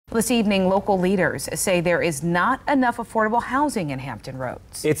This evening, local leaders say there is not enough affordable housing in Hampton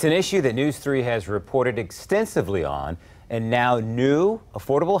Roads. It's an issue that News 3 has reported extensively on, and now new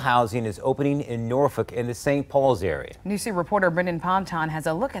affordable housing is opening in Norfolk in the St. Paul's area. News 3 reporter Brambleton has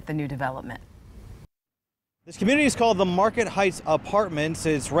a look at the new development. This community is called the Market Heights Apartments.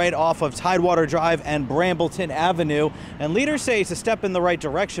 It's right off of Tidewater Drive and Brambleton Avenue. And leaders say it's a step in the right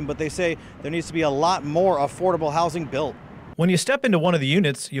direction, but they say there needs to be a lot more affordable housing built. When you step into one of the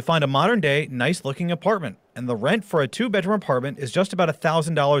units, you find a modern-day, nice-looking apartment, and the rent for a two-bedroom apartment is just about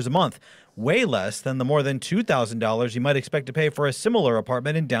 $1,000 a month, way less than the more than $2,000 you might expect to pay for a similar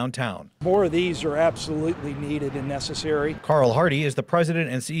apartment in downtown. More of these are absolutely needed and necessary. Carl Hardy is the president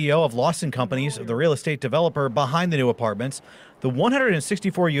and CEO of Lawson Companies, the real estate developer behind the new apartments. The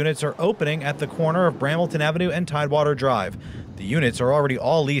 164 units are opening at the corner of Brambleton Avenue and Tidewater Drive. The units are already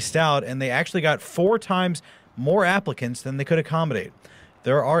all leased out, and they actually got 4 times more applicants than they could accommodate.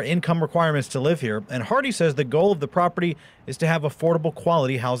 There are income requirements to live here, and Hardy says the goal of the property is to have affordable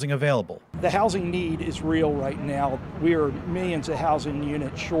quality housing available. The housing need is real right now. We are millions of housing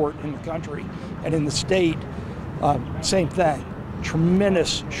units short in the country, and in the state, same thing.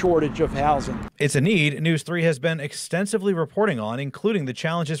 Tremendous shortage of housing. It's a need News 3 has been extensively reporting on, including the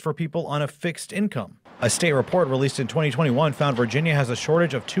challenges for people on a fixed income. A state report released in 2021 found Virginia has a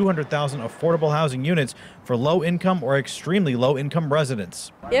shortage of 200,000 affordable housing units for low-income or extremely low-income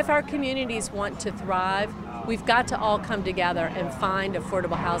residents. If our communities want to thrive, we've got to all come together and find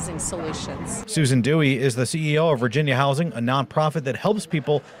affordable housing solutions. Susan Dewey is the CEO of Virginia Housing, a nonprofit that helps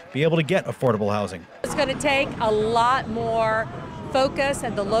people be able to get affordable housing. It's going to take a lot more focus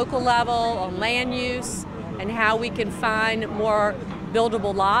at the local level on land use and how we can find more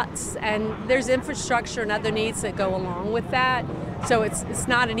buildable lots, and there's infrastructure and other needs that go along with that. So it's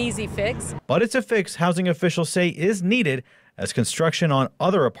not an easy fix. But it's a fix housing officials say is needed as construction on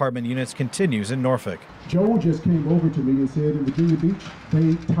other apartment units continues in Norfolk. Joe just came over to me and said in Virginia Beach,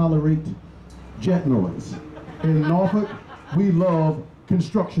 they tolerate jet noise. In Norfolk, we love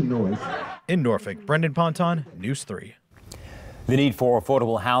construction noise. In Norfolk, Brendan Ponton, News 3. The need for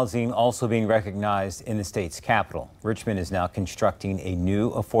affordable housing also being recognized in the state's capital. Richmond is now constructing a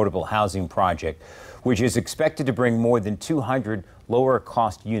new affordable housing project, which is expected to bring more than 200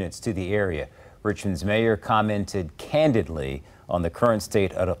 lower-cost units to the area. Richmond's mayor commented candidly on the current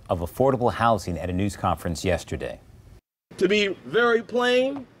state of affordable housing at a news conference yesterday. To be very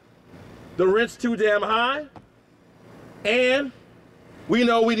plain, the rent's too damn high, and we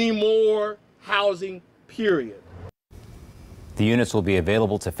know we need more housing, period. The units will be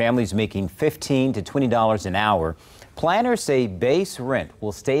available to families making $15 to $20 an hour. Planners say base rent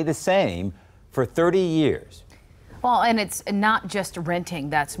will stay the same for 30 years. Well, and it's not just renting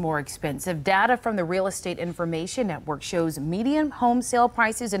that's more expensive. Data from the Real Estate Information Network shows median home sale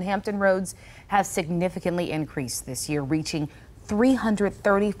prices in Hampton Roads have significantly increased this year, reaching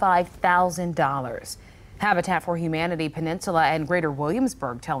 $335,000. Habitat for Humanity Peninsula and Greater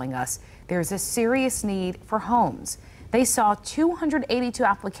Williamsburg telling us there's a serious need for homes. They saw 282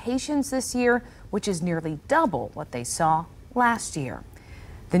 applications this year, which is nearly double what they saw last year.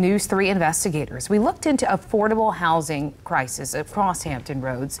 The News 3 investigators, we looked into affordable housing crisis across Hampton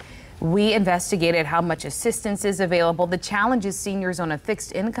Roads. We investigated how much assistance is available, the challenges seniors on a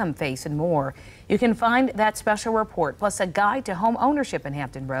fixed income face, and more. You can find that special report plus a guide to home ownership in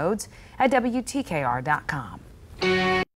Hampton Roads at WTKR.com.